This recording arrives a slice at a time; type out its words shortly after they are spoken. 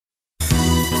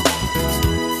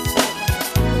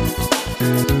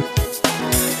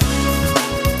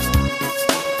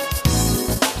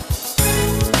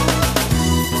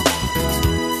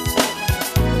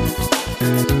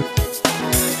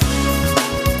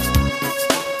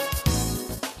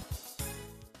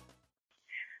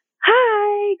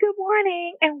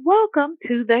welcome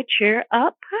to the Cheer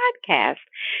Up Podcast.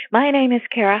 My name is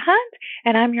Kara Hunt,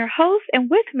 and I'm your host, and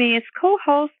with me is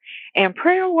co-host and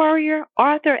prayer warrior,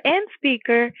 author, and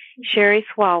speaker, Sherry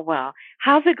Swalwell.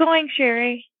 How's it going,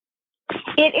 Sherry?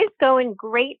 It is going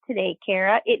great today,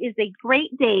 Kara. It is a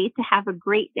great day to have a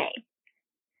great day.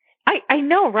 I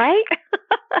know, right?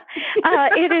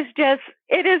 It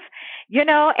is,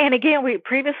 and again,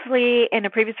 in the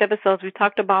previous episodes, we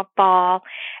talked about fall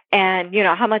and,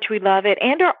 how much we love it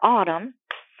and our autumn.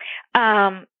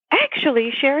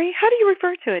 Actually, Sherry, how do you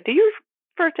refer to it? Do you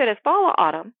refer to it as fall or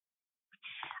autumn?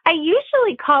 I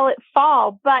usually call it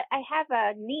fall, but I have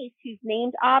a niece who's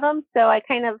named Autumn, so I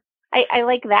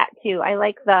like that too. I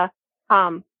like the,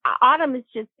 autumn is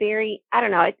just very, I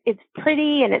don't know, it's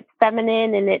pretty and it's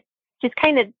feminine and it just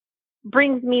kind of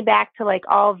brings me back to like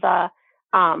all the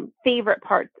favorite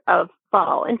parts of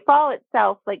fall. And fall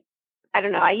itself, like, I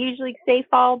don't know, I usually say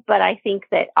fall, but I think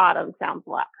that autumn sounds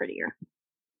a lot prettier.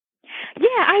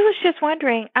 Yeah, I was just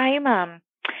wondering, as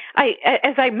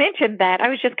I mentioned that, I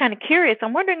was just kind of curious.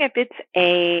 I'm wondering if it's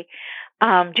a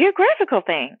geographical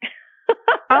thing.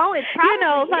 Oh, it's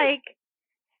probably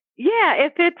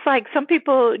if it's like some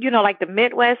people, like the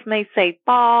Midwest may say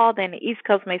fall, then the East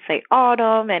Coast may say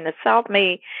autumn, and the South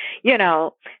may,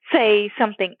 say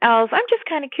something else. I'm just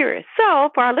kind of curious. So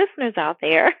for our listeners out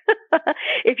there,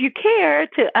 if you care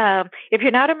to, if you're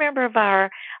not a member of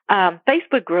our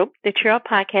Facebook group, the Cheer Up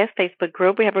Podcast Facebook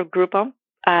group, we have a group on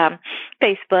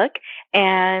Facebook,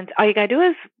 and all you got to do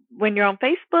is, when you're on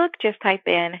Facebook, just type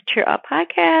in Cheer Up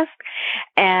Podcast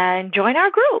and join our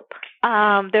group.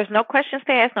 There's no questions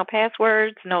to ask, no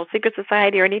passwords, no secret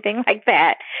society or anything like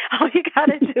that. All you got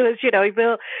to do is,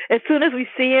 as soon as we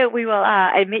see it, we will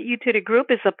admit you to the group.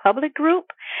 It's a public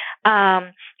group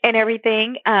and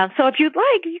everything. So if you'd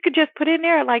like, you could just put in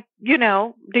there, like,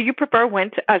 do you prefer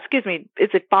winter? Is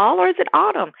it fall or is it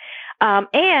autumn?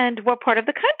 And what part of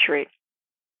the country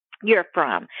you're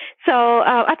from. So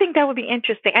I think that would be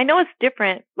interesting. I know it's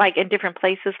different, like in different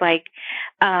places, like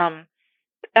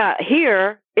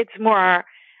here, it's more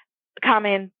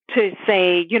common to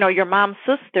say, your mom's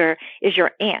sister is your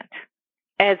aunt,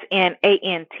 as in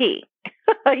A-N-T,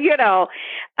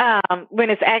 when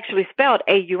it's actually spelled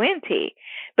A-U-N-T.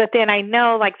 But then I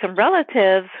know like some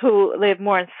relatives who live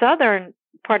more in southern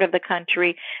part of the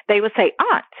country, they would say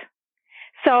aunt.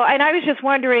 So, and I was just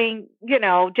wondering,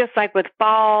 just like with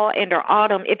fall and or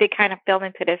autumn, if it kind of fell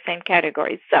into the same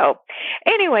category. So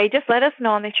anyway, just let us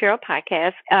know on the Cheer Up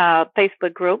Podcast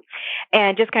Facebook group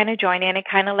and just kind of join in and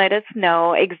kind of let us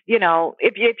know, if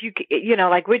you,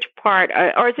 like which part,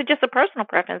 or is it just a personal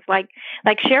preference? Like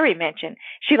Sherry mentioned,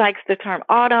 she likes the term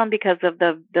autumn because of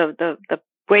the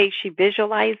way she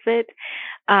visualizes it.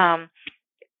 I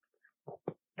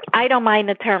don't mind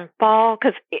the term fall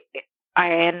because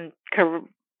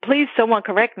please someone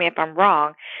correct me if I'm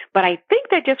wrong, but I think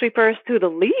that just refers to the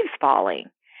leaves falling.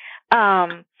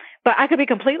 But I could be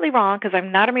completely wrong because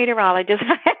I'm not a meteorologist.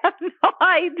 I have no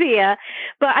idea.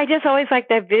 But I just always like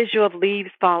that visual of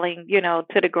leaves falling,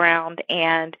 to the ground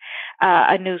and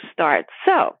a new start.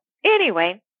 So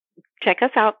anyway, check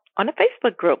us out on the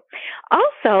Facebook group.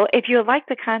 Also, if you would like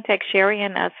to contact Sherry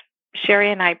and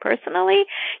I personally,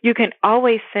 you can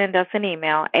always send us an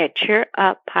email at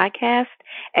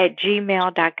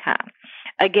cheeruppodcast@gmail.com.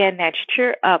 Again, that's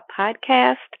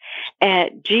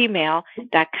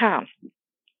cheeruppodcast@gmail.com.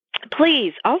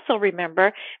 Please also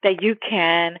remember that you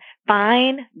can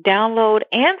find, download,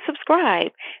 and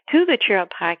subscribe to the Cheer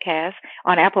Up Podcast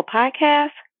on Apple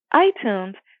Podcasts,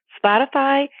 iTunes,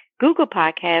 Spotify, Google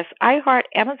Podcasts, iHeart,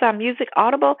 Amazon Music,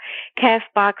 Audible,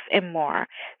 CastBox, and more.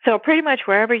 So pretty much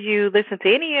wherever you listen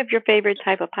to any of your favorite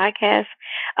type of podcasts,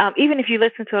 even if you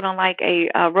listen to it on like a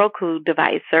Roku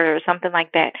device or something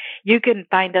like that, you can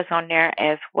find us on there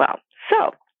as well.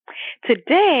 So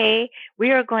today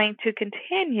we are going to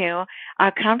continue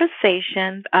our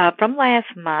conversation from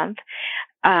last month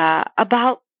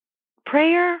about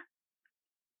prayer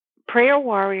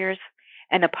warriors,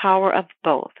 and the power of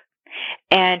both.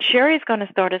 And Sherry is going to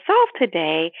start us off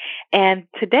today, and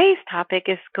today's topic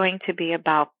is going to be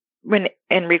about,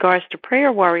 in regards to prayer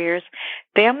warriors,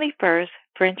 family first,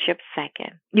 friendship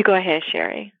second. You go ahead,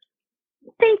 Sherry.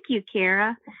 Thank you,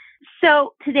 Kara.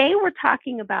 So today we're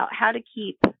talking about how to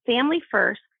keep family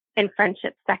first and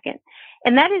friendship second.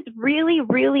 And that is really,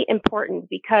 really important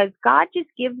because God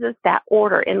just gives us that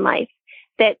order in life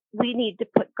that we need to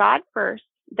put God first,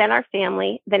 then our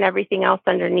family, then everything else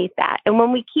underneath that. And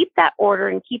when we keep that order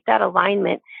and keep that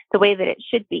alignment the way that it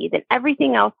should be, then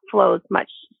everything else flows much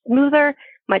smoother,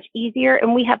 much easier,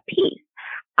 and we have peace.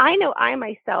 I know I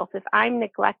myself, if I'm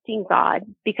neglecting God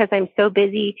because I'm so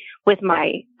busy with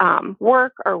my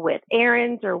work or with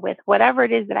errands or with whatever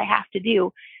it is that I have to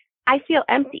do, I feel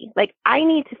empty. Like I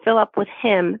need to fill up with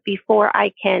Him before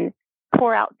I can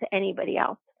pour out to anybody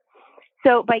else.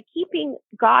 So by keeping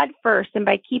God first and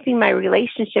by keeping my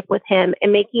relationship with Him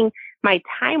and making my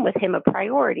time with Him a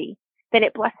priority, then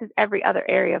it blesses every other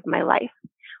area of my life.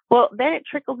 Well, then it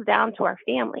trickles down to our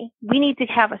family. We need to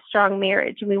have a strong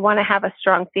marriage and we want to have a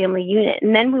strong family unit.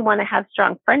 And then we want to have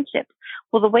strong friendships.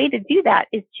 Well, the way to do that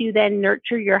is to then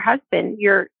nurture your husband,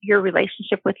 your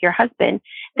relationship with your husband,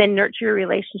 then nurture your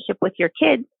relationship with your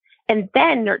kids, and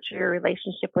then nurture your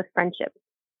relationship with friendships.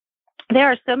 There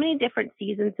are so many different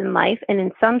seasons in life, and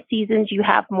in some seasons you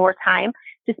have more time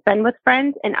to spend with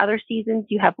friends, and other seasons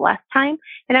you have less time.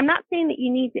 And I'm not saying that you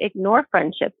need to ignore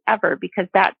friendships ever, because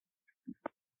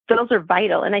those are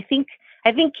vital. And I think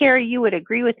Carrie, you would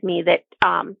agree with me that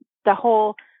the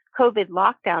whole COVID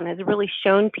lockdown has really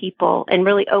shown people and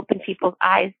really opened people's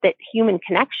eyes that human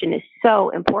connection is so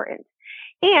important.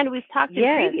 And we've talked in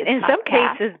previous in some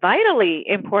cases vitally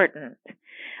important.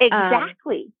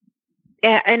 Exactly.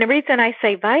 And the reason I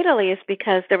say vitally is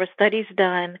because there were studies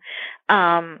done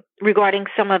regarding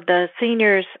some of the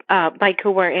seniors, like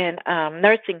who were in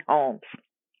nursing homes.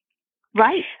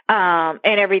 Right. And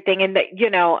everything. And,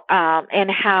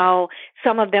 and how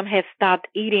some of them had stopped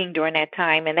eating during that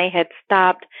time, and they had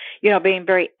stopped, being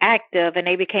very active, and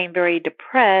they became very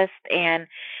depressed and,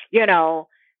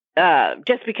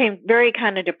 just became very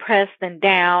kind of depressed and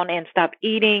down and stopped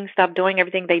eating, stopped doing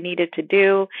everything they needed to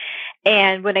do.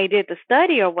 And when they did the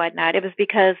study or whatnot, it was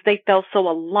because they felt so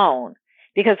alone,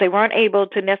 because they weren't able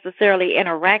to necessarily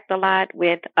interact a lot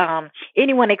with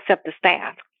anyone except the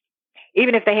staff.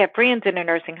 Even if they had friends in the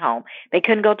nursing home, they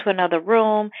couldn't go to another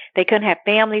room. They couldn't have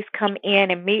families come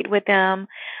in and meet with them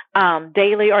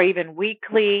daily or even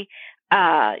weekly,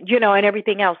 and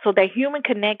everything else. So the human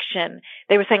connection,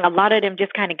 they were saying a lot of them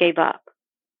just kind of gave up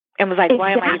and was like,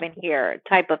 why am I even here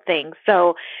type of thing.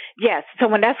 So, yes. So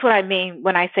that's what I mean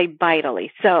when I say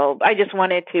vitally. So I just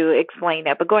wanted to explain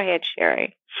that. But go ahead,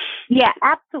 Sherry. Yeah,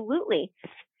 absolutely.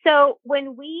 So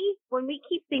when we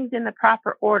keep things in the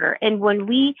proper order, and when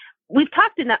we've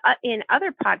talked in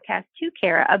other podcasts too,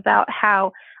 Kara, about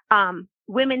how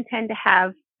women tend to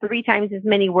have 3 times as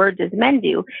many words as men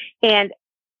do, and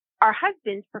our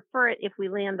husbands prefer it if we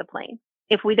land the plane.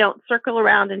 If we don't circle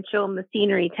around and show them the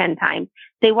scenery 10 times,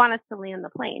 they want us to land the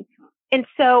plane. And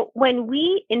so when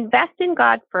we invest in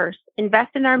God first,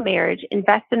 invest in our marriage,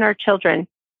 invest in our children,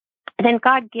 then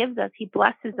God gives us, He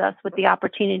blesses us with the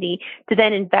opportunity to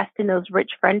then invest in those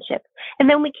rich friendships. And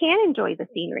then we can enjoy the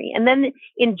scenery. And then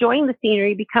enjoying the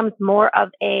scenery becomes more of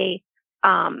a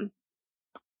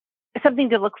something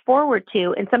to look forward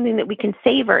to and something that we can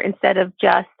savor instead of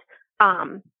just,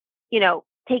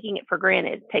 taking it for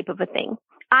granted type of a thing.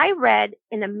 I read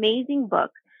an amazing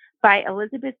book by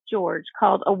Elizabeth George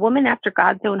called A Woman After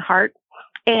God's Own Heart.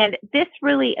 And this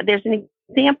really, there's an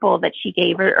example that she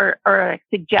gave or a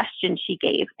suggestion she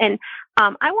gave. And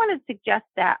I want to suggest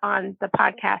that on the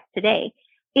podcast today.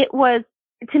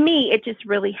 To me, it just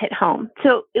really hit home.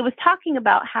 So it was talking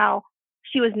about how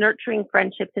she was nurturing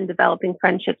friendships and developing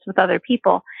friendships with other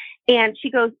people. And she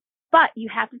goes, but you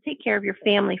have to take care of your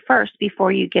family first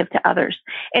before you give to others.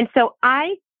 And so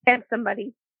I am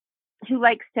somebody who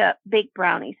likes to bake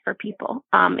brownies for people.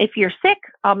 If you're sick,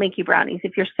 I'll make you brownies.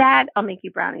 If you're sad, I'll make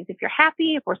you brownies. If you're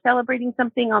happy, if we're celebrating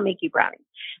something, I'll make you brownies.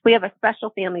 We have a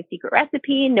special family secret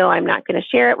recipe. No, I'm not going to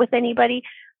share it with anybody,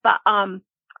 but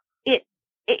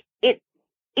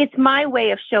it's my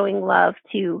way of showing love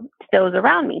to those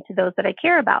around me, to those that I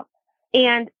care about.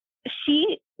 And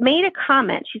she made a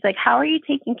comment. She's like, how are you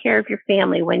taking care of your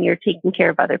family when you're taking care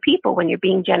of other people, when you're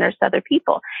being generous to other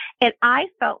people? And I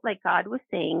felt like God was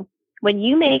saying, when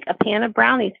you make a pan of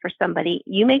brownies for somebody,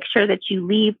 you make sure that you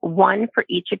leave one for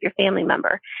each of your family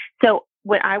member. So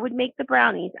when I would make the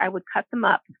brownies, I would cut them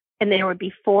up, and there would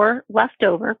be 4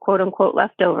 leftover, quote unquote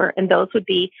leftover, and those would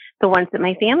be the ones that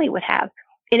my family would have.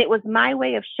 And it was my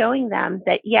way of showing them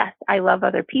that, yes, I love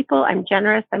other people. I'm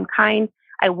generous. I'm kind.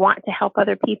 I want to help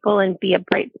other people and be a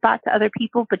bright spot to other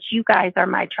people, but you guys are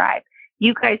my tribe.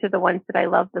 You guys are the ones that I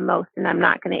love the most, and I'm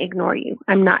not going to ignore you.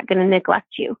 I'm not going to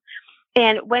neglect you.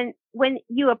 And when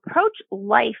you approach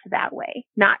life that way,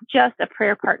 not just a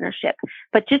prayer partnership,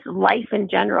 but just life in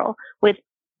general, with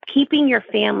keeping your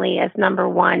family as number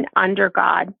one under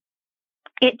God,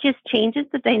 it just changes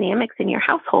the dynamics in your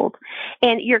household.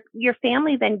 And your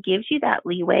family then gives you that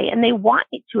leeway, and they want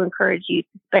to encourage you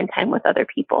to spend time with other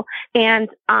people. And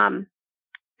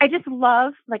I just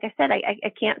love, like I said,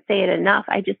 I can't say it enough.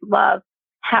 I just love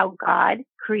how God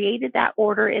created that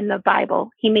order in the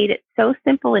Bible. He made it so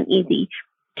simple and easy.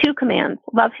 2 commands: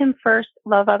 love him first,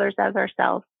 love others as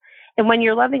ourselves. And when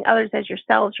you're loving others as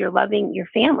yourselves, you're loving your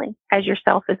family as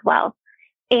yourself as well.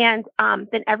 And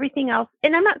then everything else,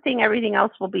 and I'm not saying everything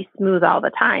else will be smooth all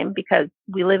the time, because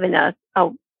we live in a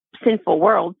sinful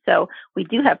world. So we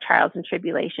do have trials and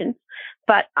tribulations,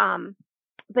 but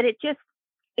it just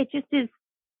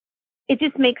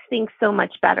makes things so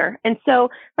much better. And so,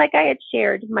 like I had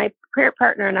shared, my prayer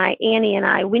partner and I, Annie and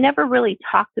I, we never really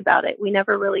talked about it. We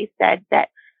never really said that,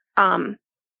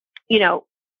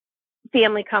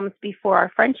 family comes before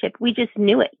our friendship. We just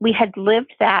knew it. We had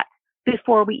lived that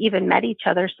before we even met each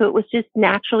other. So it was just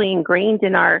naturally ingrained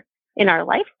in our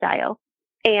lifestyle.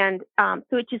 And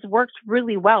so it just works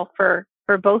really well for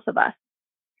both of us.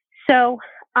 So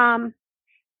I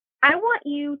want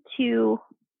you to,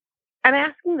 I'm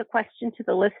asking the question to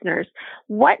the listeners: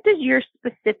 what does your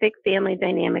specific family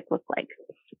dynamic look like?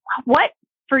 What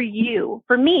for you?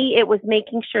 For me, it was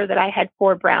making sure that I had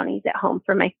 4 brownies at home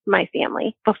for my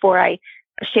family before I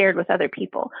shared with other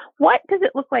people. What does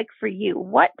it look like for you?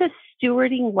 What does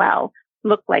stewarding well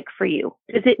look like for you?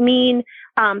 Does it mean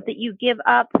that you give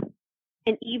up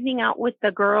an evening out with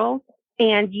the girls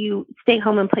and you stay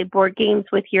home and play board games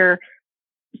with your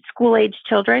school-age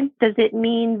children? Does it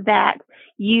mean that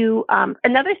you,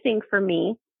 another thing for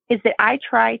me is that I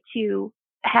try to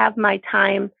have my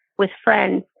time with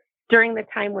friends during the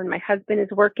time when my husband is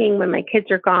working, when my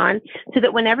kids are gone, so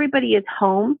that when everybody is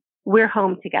home, we're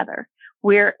home together.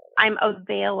 I'm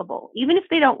available. Even if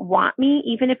they don't want me,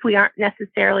 even if we aren't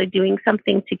necessarily doing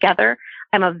something together,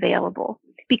 I'm available.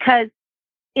 Because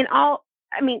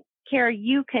Kara,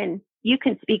 you can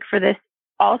speak for this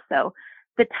also.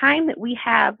 The time that we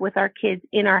have with our kids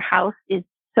in our house is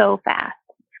so fast.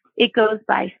 It goes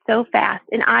by so fast.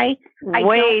 And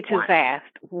way too fast.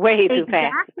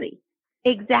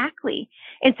 Exactly.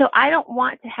 And so I don't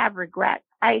want to have regrets.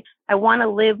 I want to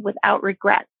live without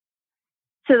regrets,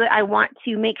 so that I want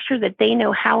to make sure that they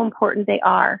know how important they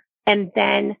are. And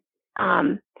then,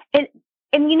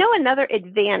 another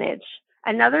advantage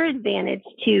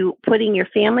to putting your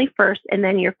family first and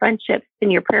then your friendships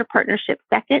and your prayer partnership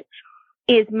second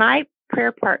is my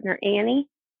prayer partner, Annie,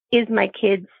 is my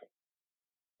kids'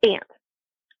 aunt.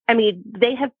 I mean,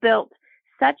 they have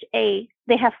such a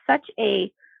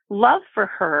love for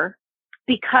her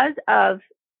because of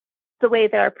the way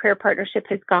that our prayer partnership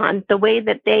has gone, the way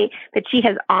that she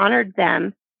has honored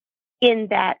them, in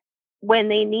that when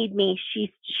they need me,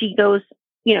 she goes,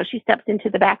 she steps into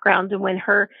the background, and when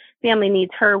her family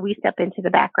needs her, we step into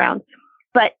the background.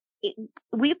 But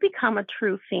we've become a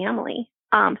true family.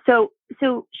 So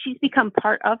she's become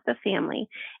part of the family.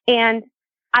 And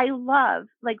I love,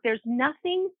 there's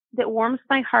nothing that warms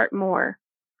my heart more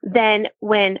than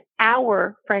when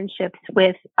our friendships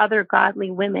with other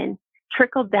godly women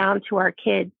trickle down to our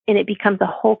kids, and it becomes a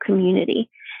whole community.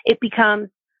 It becomes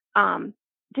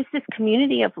just this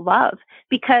community of love,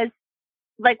 because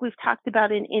like we've talked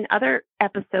about in other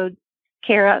episodes,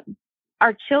 Kara,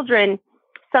 our children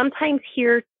sometimes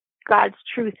hear God's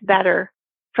truth better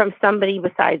from somebody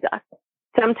besides us.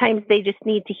 Sometimes they just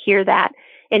need to hear that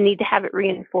and need to have it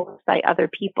reinforced by other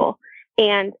people.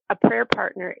 And a prayer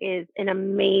partner is an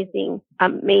amazing,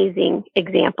 amazing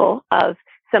example of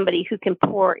somebody who can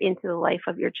pour into the life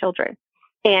of your children.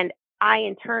 And I,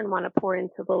 in turn, want to pour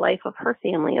into the life of her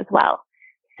family as well.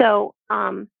 So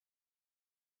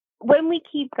when we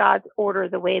keep God's order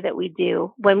the way that we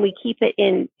do, when we keep it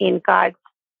in God's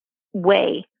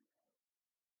way,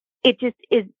 it just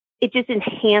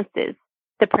enhances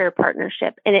the prayer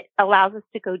partnership, and it allows us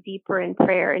to go deeper in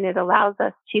prayer, and it allows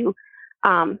us to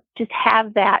just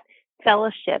have that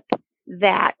fellowship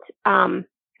that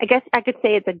I guess I could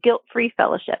say it's a guilt-free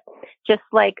fellowship. Just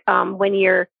like when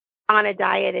you're on a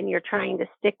diet and you're trying to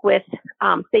stick with,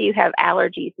 say you have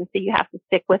allergies, and so you have to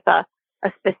stick with a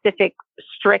specific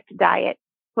strict diet.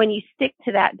 When you stick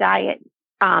to that diet,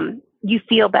 you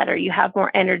feel better. You have more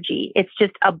energy. It's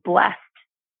just a blessed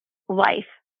life.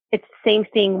 It's the same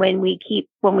thing when we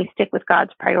stick with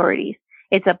God's priorities.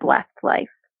 It's a blessed life.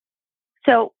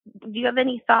 So do you have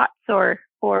any thoughts or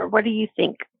what do you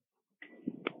think?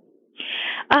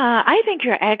 I think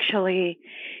you're actually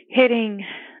hitting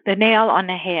the nail on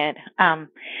the head,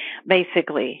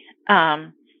 basically.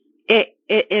 It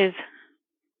is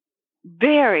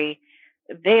very,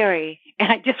 very,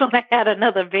 and I just want to add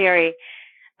another very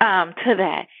to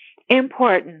that,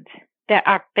 important that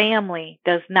our family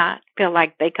does not feel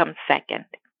like they come second,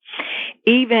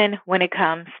 even when it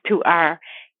comes to our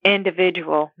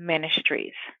individual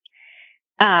ministries.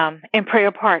 And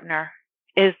prayer partner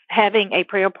is having a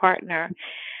prayer partner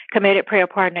committed prayer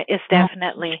partner is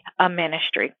definitely a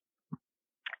ministry.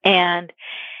 And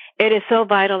it is so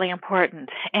vitally important.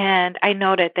 And I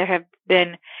know that there have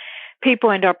been people,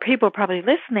 and there are people probably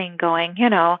listening going,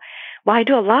 well, I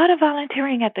do a lot of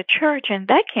volunteering at the church, and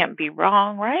that can't be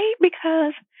wrong, right?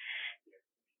 Because,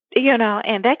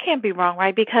 and that can't be wrong,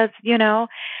 right? Because,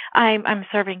 I'm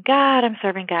serving God, I'm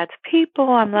serving God's people,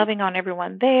 I'm loving on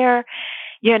everyone there,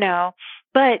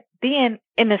 but then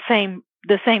in the same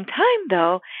time,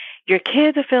 though, your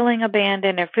kids are feeling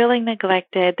abandoned, they're feeling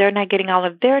neglected, they're not getting all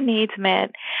of their needs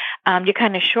met. You're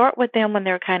kind of short with them when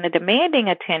they're kind of demanding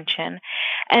attention.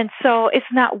 And so it's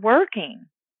not working.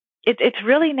 It's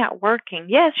really not working.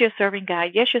 Yes, you're serving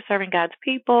God. Yes, you're serving God's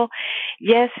people.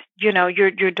 Yes,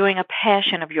 you're doing a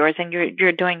passion of yours, and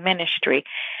you're doing ministry.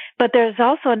 But there's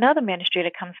also another ministry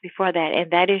that comes before that,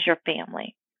 and that is your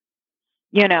family.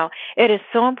 It is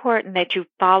so important that you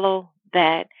follow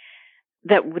that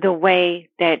the way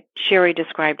that Sherry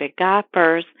described it: God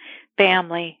first,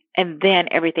 family, and then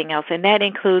everything else. And that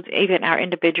includes even our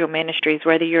individual ministries,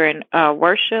 whether you're in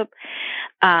worship,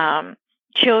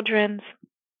 children's,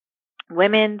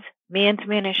 women's, men's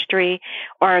ministry,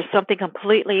 or something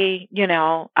completely,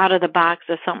 out of the box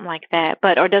or something like that,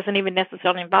 or doesn't even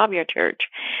necessarily involve your church.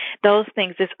 Those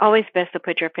things, it's always best to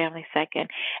put your family second.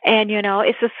 And,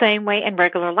 it's the same way in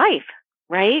regular life,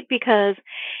 right? Because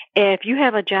if you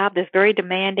have a job that's very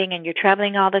demanding and you're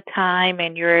traveling all the time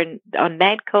and you're on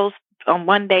that coast on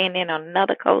one day and then on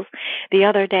another coast the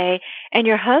other day, and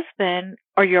your husband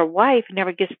or your wife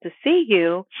never gets to see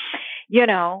you,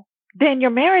 then your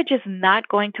marriage is not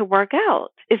going to work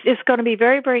out. It's going to be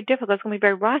very, very difficult. It's going to be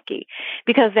very rocky,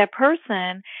 because that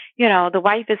person, the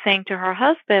wife is saying to her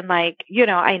husband, like,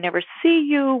 I never see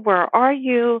you. Where are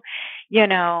you?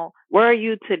 Where are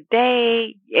you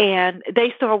today? And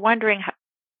they start wondering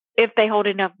if they hold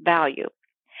enough value.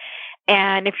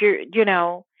 And if you're,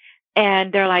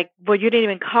 and they're like, well, you didn't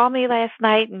even call me last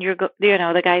night. And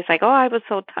the guy's like, oh, I was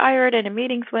so tired and the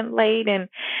meetings went late and,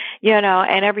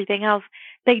 and everything else.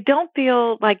 They don't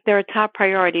feel like they're a top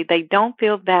priority. They don't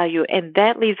feel value. And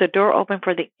that leaves a door open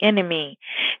for the enemy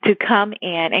to come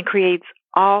in and creates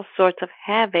all sorts of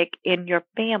havoc in your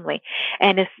family.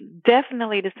 And it's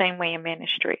definitely the same way in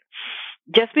ministry.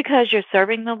 Just because you're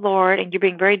serving the Lord and you're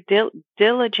being very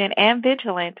diligent and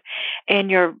vigilant in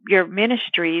your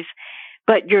ministries,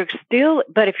 but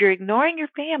if you're ignoring your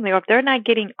family, or if they're not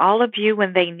getting all of you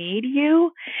when they need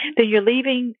you, then you're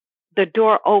leaving the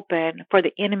door open for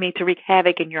the enemy to wreak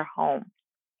havoc in your home.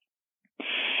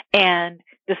 And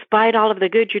despite all of the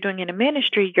good you're doing in the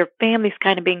ministry, your family's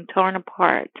kind of being torn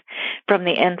apart from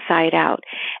the inside out.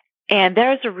 And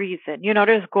there's a reason,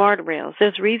 there's guardrails.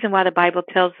 There's a reason why the Bible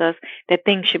tells us that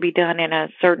things should be done in a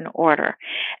certain order.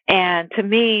 And to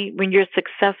me, when you're a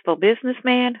successful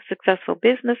businessman, successful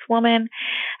businesswoman,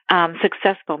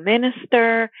 successful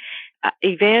minister,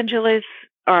 evangelist,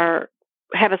 or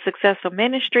have a successful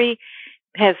ministry,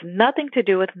 has nothing to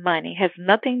do with money, has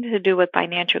nothing to do with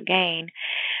financial gain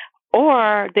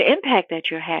or the impact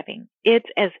that you're having. It's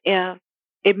as if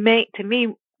to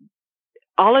me,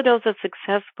 all of those are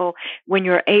successful when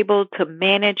you're able to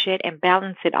manage it and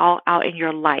balance it all out in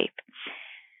your life.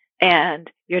 And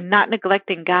you're not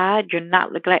neglecting God. You're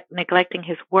not neglecting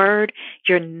His Word.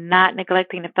 You're not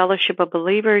neglecting the fellowship of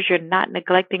believers. You're not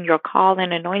neglecting your call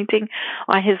and anointing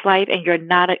on His life. And you're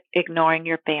not ignoring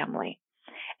your family.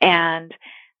 And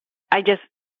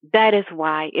that is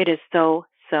why it is so,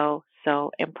 so,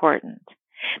 so important.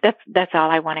 That's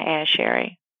all I want to add,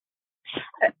 Sherry.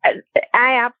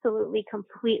 I absolutely,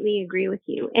 completely agree with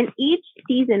you. And each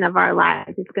season of our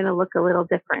lives is going to look a little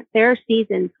different. There are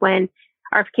seasons when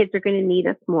our kids are going to need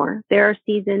us more. There are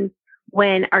seasons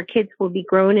when our kids will be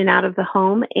grown and out of the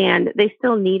home and they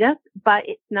still need us, but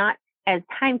it's not as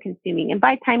time consuming. And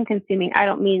by time consuming, I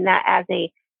don't mean that as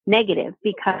a negative,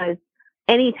 because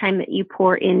any time that you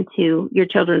pour into your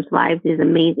children's lives is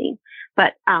amazing.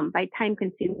 But by time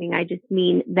consuming, I just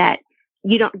mean that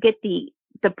you don't get the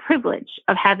privilege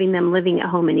of having them living at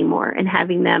home anymore and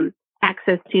having them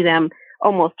access to them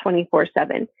almost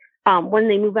 24/7. When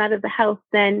they move out of the house,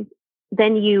 then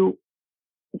you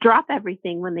drop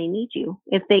everything when they need you.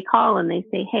 If they call and they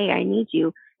say, hey, I need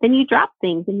you, then you drop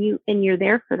things and you're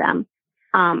there for them.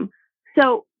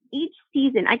 So each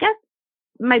season, I guess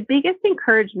my biggest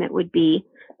encouragement would be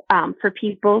for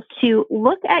people to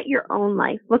look at your own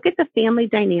life, look at the family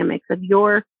dynamics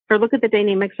look at the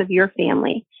dynamics of your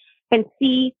family and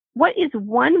see what is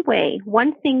one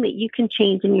thing that you can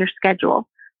change in your schedule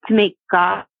to make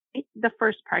God the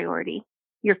first priority,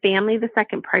 your family the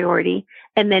second priority,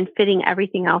 and then fitting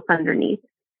everything else underneath.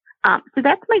 So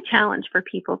that's my challenge for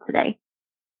people today.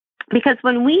 Because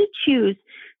when we choose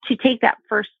to take that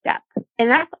first step, and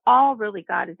that's all really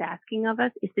God is asking of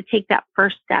us, is to take that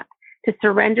first step, to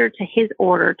surrender to his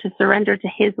order, to surrender to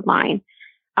his line,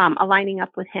 aligning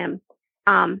up with him.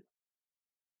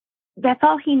 That's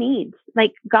all he needs.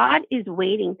 Like, God is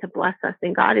waiting to bless us,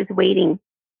 and God is waiting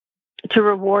to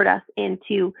reward us and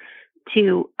to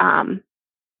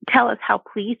tell us how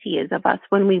pleased he is of us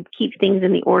when we keep things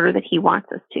in the order that he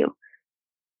wants us to.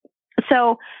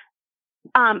 So,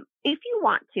 if you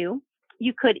want to,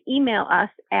 you could email us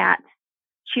at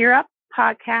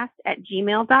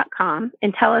cheeruppodcast@gmail.com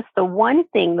and tell us the one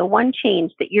thing, the one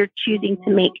change that you're choosing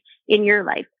to make in your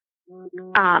life.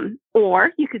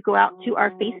 Or you could go out to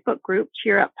our Facebook group,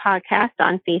 Cheer Up Podcast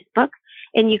on Facebook,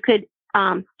 and you could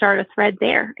start a thread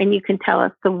there, and you can tell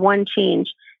us the one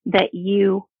change that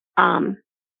you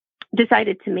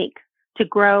decided to make, to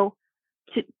grow,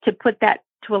 to put that,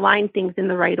 to align things in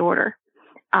the right order.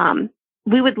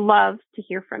 We would love to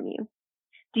hear from you.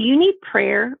 Do you need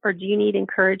prayer or do you need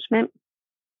encouragement?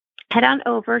 Head on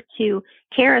over to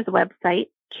Kara's website,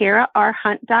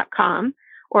 KaraRHunt.com,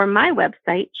 or my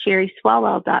website,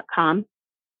 SherrySwalwell.com.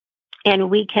 And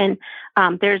we can,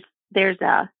 there's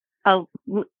a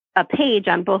page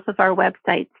on both of our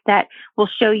websites that will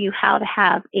show you how to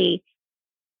have a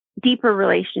deeper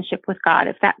relationship with God,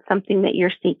 if that's something that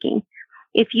you're seeking.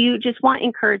 If you just want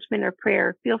encouragement or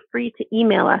prayer, feel free to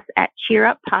email us at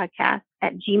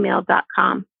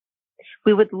cheeruppodcast@gmail.com.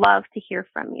 We would love to hear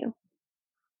from you.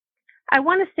 I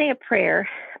want to say a prayer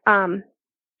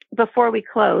before we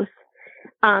close,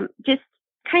 just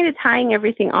kind of tying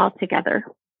everything all together.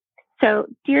 So,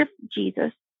 dear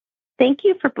Jesus, thank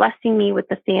you for blessing me with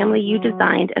the family you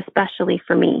designed especially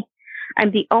for me.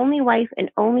 I'm the only wife and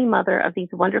only mother of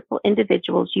these wonderful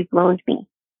individuals you've loaned me.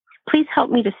 Please help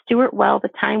me to steward well the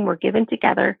time we're given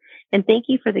together, and thank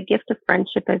you for the gift of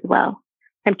friendship as well.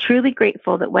 I'm truly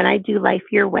grateful that when I do life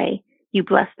your way, you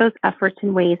bless those efforts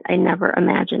in ways I never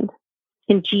imagined.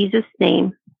 In Jesus'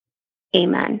 name,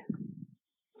 amen.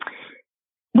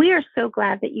 We are so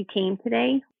glad that you came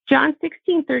today. John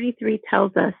 16:33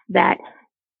 tells us that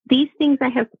these things I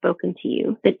have spoken to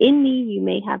you, that in me you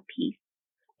may have peace.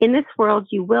 In this world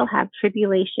you will have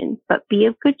tribulation, but be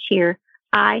of good cheer.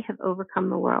 I have overcome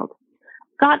the world.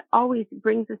 God always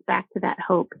brings us back to that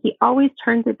hope. He always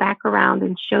turns it back around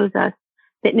and shows us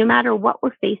that no matter what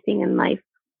we're facing in life,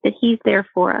 that he's there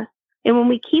for us. And when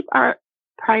we keep our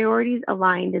priorities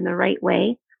aligned in the right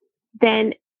way,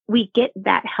 then we get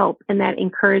that help and that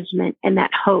encouragement and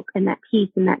that hope and that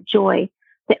peace and that joy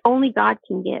that only God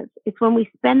can give. It's when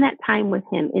we spend that time with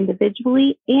him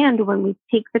individually, and when we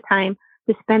take the time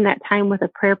to spend that time with a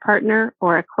prayer partner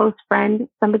or a close friend,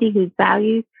 somebody whose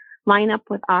values line up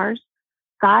with ours,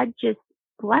 God just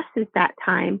blesses that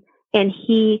time, and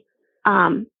he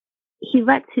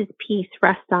lets his peace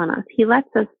rest on us. He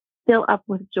lets us fill up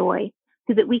with joy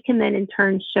so that we can then in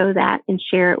turn show that and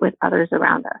share it with others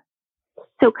around us.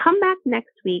 So come back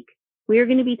next week. We are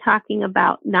going to be talking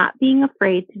about not being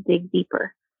afraid to dig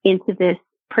deeper into this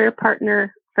prayer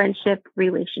partner friendship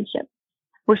relationship.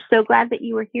 We're so glad that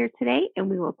you were here today, and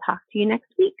we will talk to you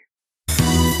next week.